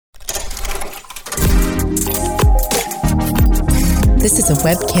This is a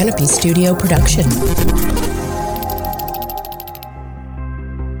Web Canopy Studio production.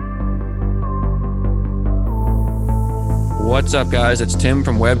 What's up, guys? It's Tim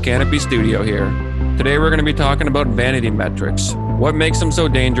from Web Canopy Studio here. Today we're going to be talking about vanity metrics. What makes them so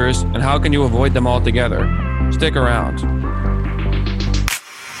dangerous, and how can you avoid them altogether? Stick around.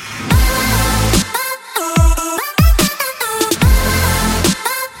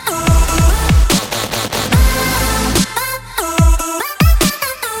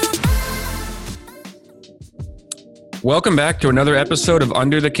 Welcome back to another episode of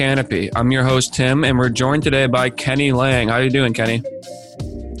Under the Canopy. I'm your host, Tim, and we're joined today by Kenny Lang. How are you doing, Kenny?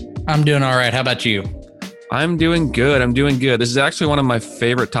 I'm doing all right. How about you? I'm doing good. This is actually one of my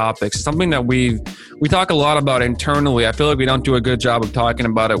favorite topics, something that we talk a lot about internally. I feel like we don't do a good job of talking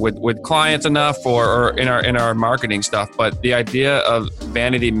about it with clients enough or in our marketing stuff, but the idea of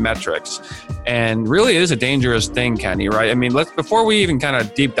vanity metrics. And really it is a dangerous thing, Kenny, right? I mean, before we even kind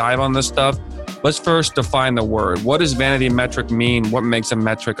of deep dive on this stuff, let's first define the word. What does vanity metric mean? What makes a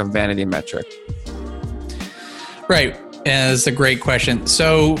metric a vanity metric? Right. That's a great question.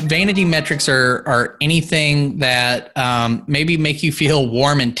 So vanity metrics are anything that maybe make you feel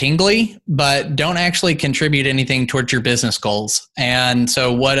warm and tingly, but don't actually contribute anything towards your business goals. And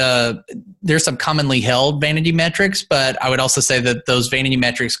so there's some commonly held vanity metrics, but I would also say that those vanity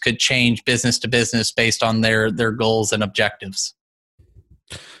metrics could change business to business based on their goals and objectives.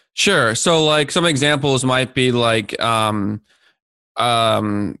 Sure. So like some examples might be like, blog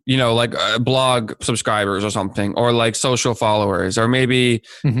subscribers or something, or like social followers, or maybe,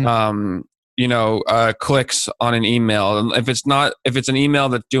 clicks on an email. And if it's an email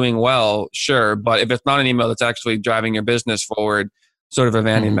that's doing well, sure. But if it's not an email that's actually driving your business forward, sort of a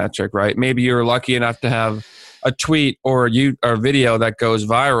vanity metric, right? Maybe you're lucky enough to have a tweet or a video that goes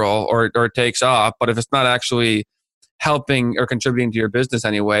viral or takes off. But if it's not actually helping or contributing to your business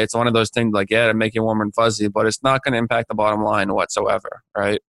anyway, it's one of those things like, yeah, to make you warm and fuzzy, but it's not going to impact the bottom line whatsoever,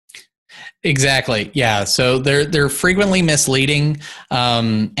 right? Exactly. Yeah. So they're frequently misleading.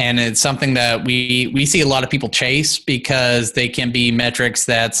 And it's something that we see a lot of people chase because they can be metrics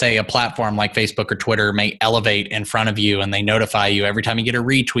that, say, a platform like Facebook or Twitter may elevate in front of you, and they notify you every time you get a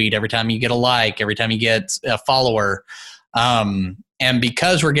retweet, every time you get a like, every time you get a follower. And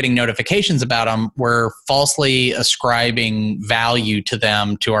because we're getting notifications about them, we're falsely ascribing value to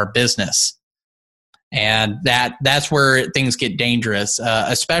them, to our business. And that's where things get dangerous,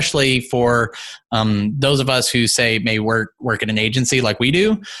 especially for those of us who say may work at an agency like we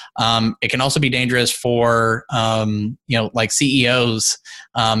do. It can also be dangerous for like CEOs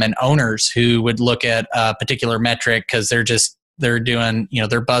and owners who would look at a particular metric because they're doing,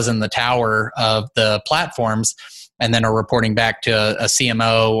 they're buzzing the tower of the platforms, and then are reporting back to a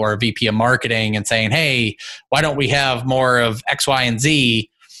CMO or a VP of marketing and saying, hey, why don't we have more of X, Y, and Z?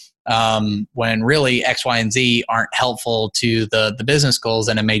 When really X, Y, and Z aren't helpful to the business goals,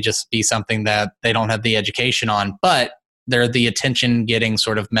 and it may just be something that they don't have the education on, but they're the attention-getting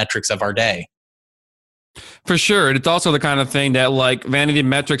sort of metrics of our day. For sure. It's also the kind of thing that like vanity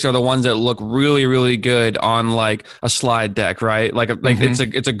metrics are the ones that look really, really good on like a slide deck, right? Like it's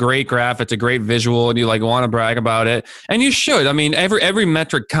a great graph. It's a great visual, and you like want to brag about it. And you should. I mean, every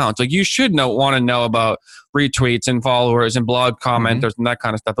metric counts. Like you should want to know about retweets and followers and blog commenters and that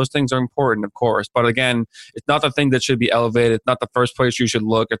kind of stuff. Those things are important, of course. But again, it's not the thing that should be elevated. It's not the first place you should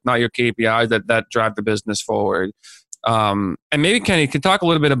look. It's not your KPIs that drive the business forward. And maybe Kenny could talk a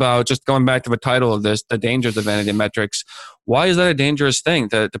little bit about, just going back to the title of this, the dangers of vanity metrics. Why is that a dangerous thing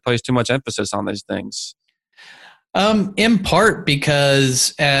to place too much emphasis on these things? In part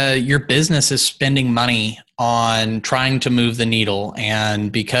because your business is spending money on trying to move the needle,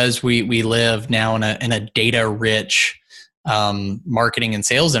 and because we live now in a data-rich marketing and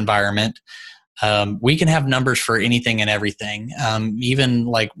sales environment. We can have numbers for anything and everything, even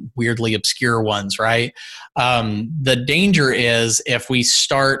like weirdly obscure ones, right? The danger is if we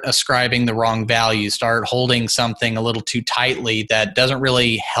start ascribing the wrong value, start holding something a little too tightly that doesn't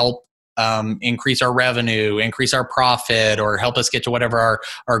really help increase our revenue, increase our profit, or help us get to whatever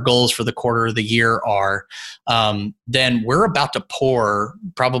our goals for the quarter or the year are, then we're about to pour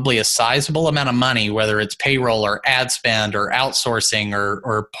probably a sizable amount of money, whether it's payroll or ad spend or outsourcing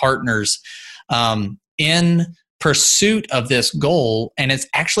or partners, in pursuit of this goal, and it's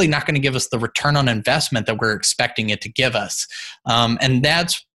actually not going to give us the return on investment that we're expecting it to give us. And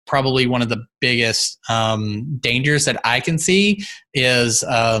that's probably one of the biggest dangers that I can see is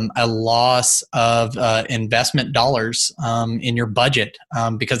a loss of investment dollars in your budget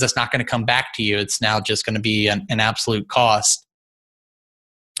because it's not going to come back to you. It's now just going to be an absolute cost.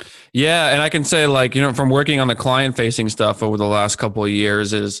 Yeah, and I can say, like, from working on the client facing stuff over the last couple of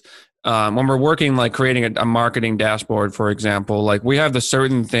years is when we're working, like creating a marketing dashboard, for example, like we have the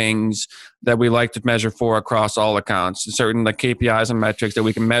certain things that we like to measure for across all accounts, certain like KPIs and metrics that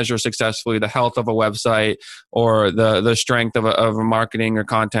we can measure successfully the health of a website or the strength of a marketing or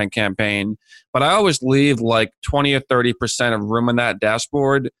content campaign. But I always leave like 20 or 30% of room in that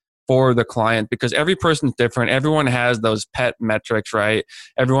dashboard for the client, because every person's different. Everyone has those pet metrics, right?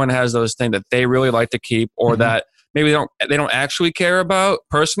 Everyone has those things that they really like to keep, or that maybe they don't actually care about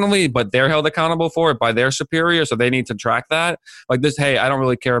personally, but they're held accountable for it by their superior, so they need to track that. Like this, hey, I don't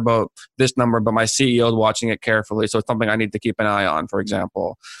really care about this number, but my CEO is watching it carefully, so it's something I need to keep an eye on, for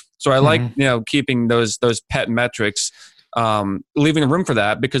example. So I like keeping those pet metrics, leaving room for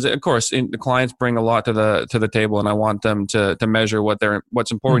that, because of course the clients bring a lot to the table, and I want them to measure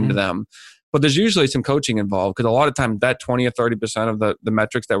what's important to them. But there's usually some coaching involved, because a lot of times that 20 or 30% of the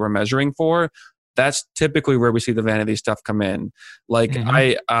metrics that we're measuring for, that's typically where we see the vanity stuff come in. Like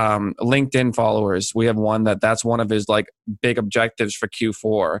LinkedIn followers, we have one that's one of his like big objectives for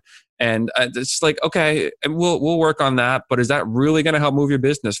Q4. And it's like, okay, we'll work on that, but is that really going to help move your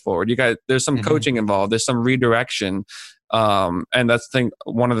business forward? There's some coaching involved. There's some redirection. And that's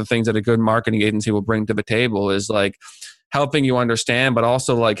one of the things that a good marketing agency will bring to the table is like helping you understand, but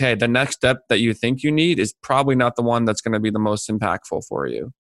also like, hey, the next step that you think you need is probably not the one that's going to be the most impactful for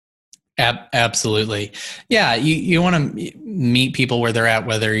you. Absolutely. Yeah. You want to meet people where they're at,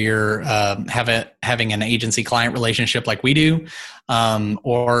 whether you're having an agency client relationship like we do,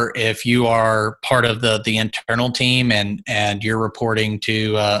 or if you are part of the internal team and you're reporting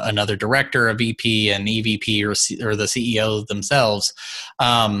to another director, a VP, an EVP, or the CEO themselves.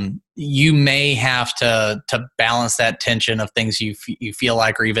 You may have to balance that tension of things you feel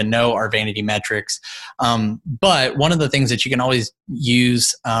like or even know are vanity metrics. But one of the things that you can always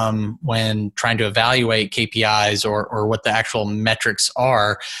use when trying to evaluate KPIs or what the actual metrics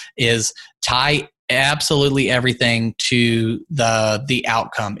are is tie absolutely everything to the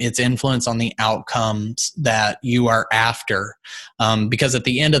outcome, its influence on the outcomes that you are after. Because at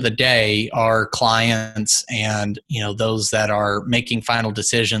the end of the day, our clients and those that are making final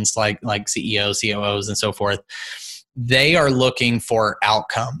decisions like CEOs, COOs, and so forth, they are looking for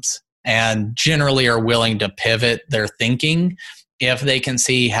outcomes and generally are willing to pivot their thinking if they can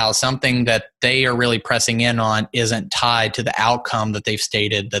see how something that they are really pressing in on isn't tied to the outcome that they've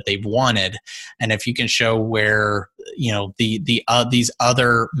stated that they've wanted. And if you can show where, these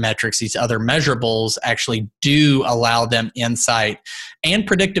other metrics, these other measurables actually do allow them insight and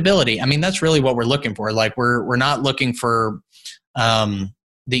predictability. I mean, that's really what we're looking for. Like we're not looking for,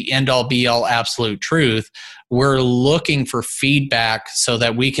 the end all be all absolute truth. We're looking for feedback so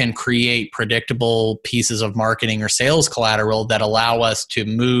that we can create predictable pieces of marketing or sales collateral that allow us to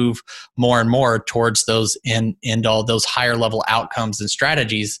move more and more towards those end all, those higher level outcomes and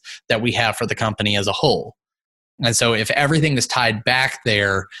strategies that we have for the company as a whole. And so if everything is tied back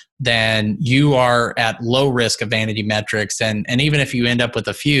there, then you are at low risk of vanity metrics. And even if you end up with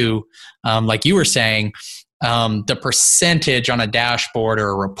a few, like you were saying, the percentage on a dashboard or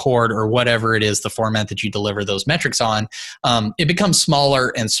a report or whatever it is, the format that you deliver those metrics on, it becomes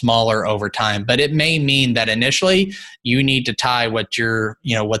smaller and smaller over time. But it may mean that initially you need to tie what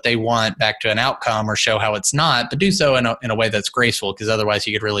what they want back to an outcome or show how it's not, but do so in a way that's graceful, because otherwise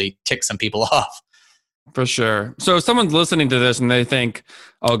you could really tick some people off. For sure. So if someone's listening to this and they think,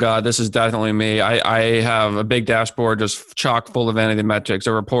 oh God, this is definitely me. I have a big dashboard just chock full of vanity metrics,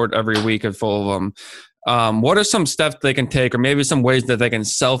 a report every week is full of them. What are some steps they can take, or maybe some ways that they can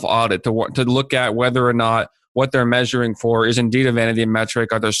self-audit to look at whether or not what they're measuring for is indeed a vanity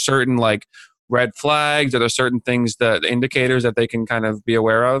metric? Are there certain like red flags? Are there certain things, indicators that they can kind of be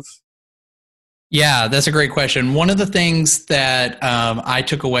aware of? Yeah, that's a great question. One of the things that I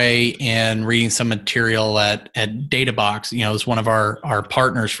took away in reading some material at DataBox, is one of our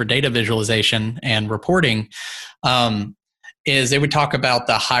partners for data visualization and reporting, is they would talk about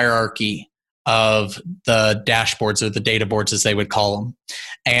the hierarchy of the dashboards or the data boards, as they would call them.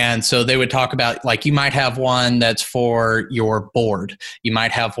 And so they would talk about, like, you might have one that's for your board. You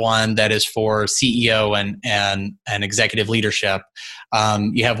might have one that is for CEO and executive leadership.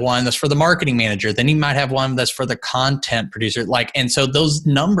 You have one that's for the marketing manager. Then you might have one that's for the content producer. And so those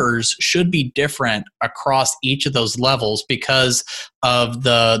numbers should be different across each of those levels, because of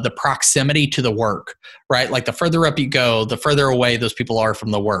the proximity to the work, right? Like the further up you go, the further away those people are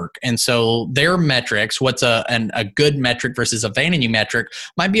from the work. And so their metrics, what's a good metric versus a vanity metric,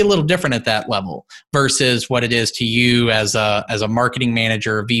 might be a little different at that level versus what it is to you as a marketing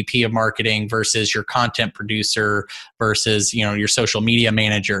manager, VP of marketing versus your content producer versus, your social media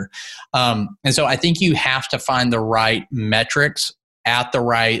manager. And so I think you have to find the right metrics at the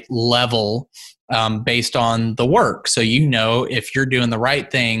right level based on the work. So if you're doing the right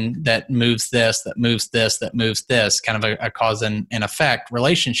thing that moves this, that moves this, that moves this, kind of a cause and effect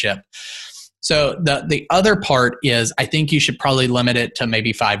relationship. So the other part is I think you should probably limit it to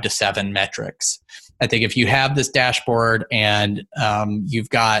maybe 5 to 7 metrics. I think if you have this dashboard and you've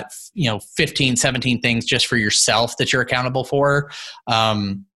got 15, 17 things just for yourself that you're accountable for,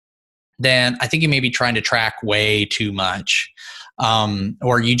 then I think you may be trying to track way too much.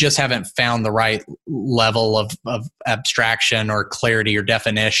 Or you just haven't found the right level of abstraction or clarity or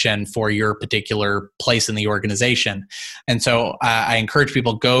definition for your particular place in the organization. And so I encourage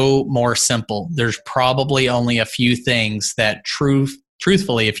people, go more simple. There's probably only a few things that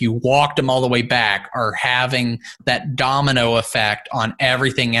truthfully, if you walked them all the way back, are having that domino effect on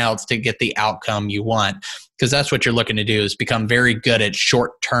everything else to get the outcome you want. Because that's what you're looking to do, is become very good at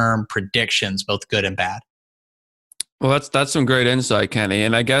short-term predictions, both good and bad. Well, that's some great insight, Kenny.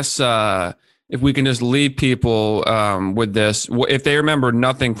 And I guess if we can just leave people with this, if they remember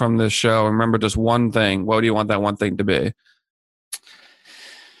nothing from this show, remember just one thing, what do you want that one thing to be?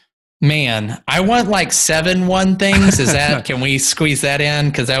 Man, I want like 7 one things. Can we squeeze that in?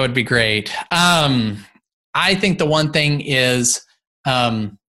 Because that would be great. I think the one thing is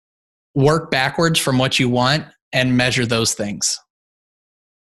work backwards from what you want and measure those things.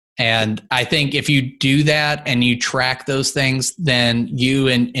 And I think if you do that and you track those things, then you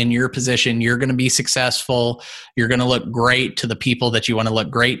in your position, you're going to be successful. You're going to look great to the people that you want to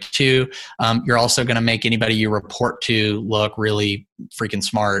look great to. You're also going to make anybody you report to look really freaking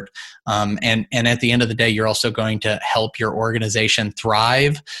smart. And at the end of the day, you're also going to help your organization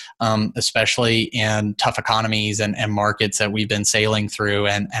thrive, especially in tough economies and markets that we've been sailing through.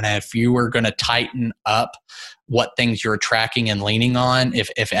 And if you were going to tighten up what things you're tracking and leaning on,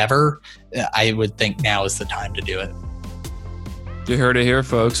 if ever, I would think now is the time to do it. You heard it here,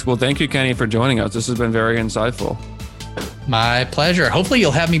 folks. Well, thank you, Kenny, for joining us. This has been very insightful. My pleasure. Hopefully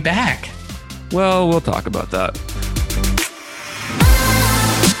you'll have me back. Well, we'll talk about that.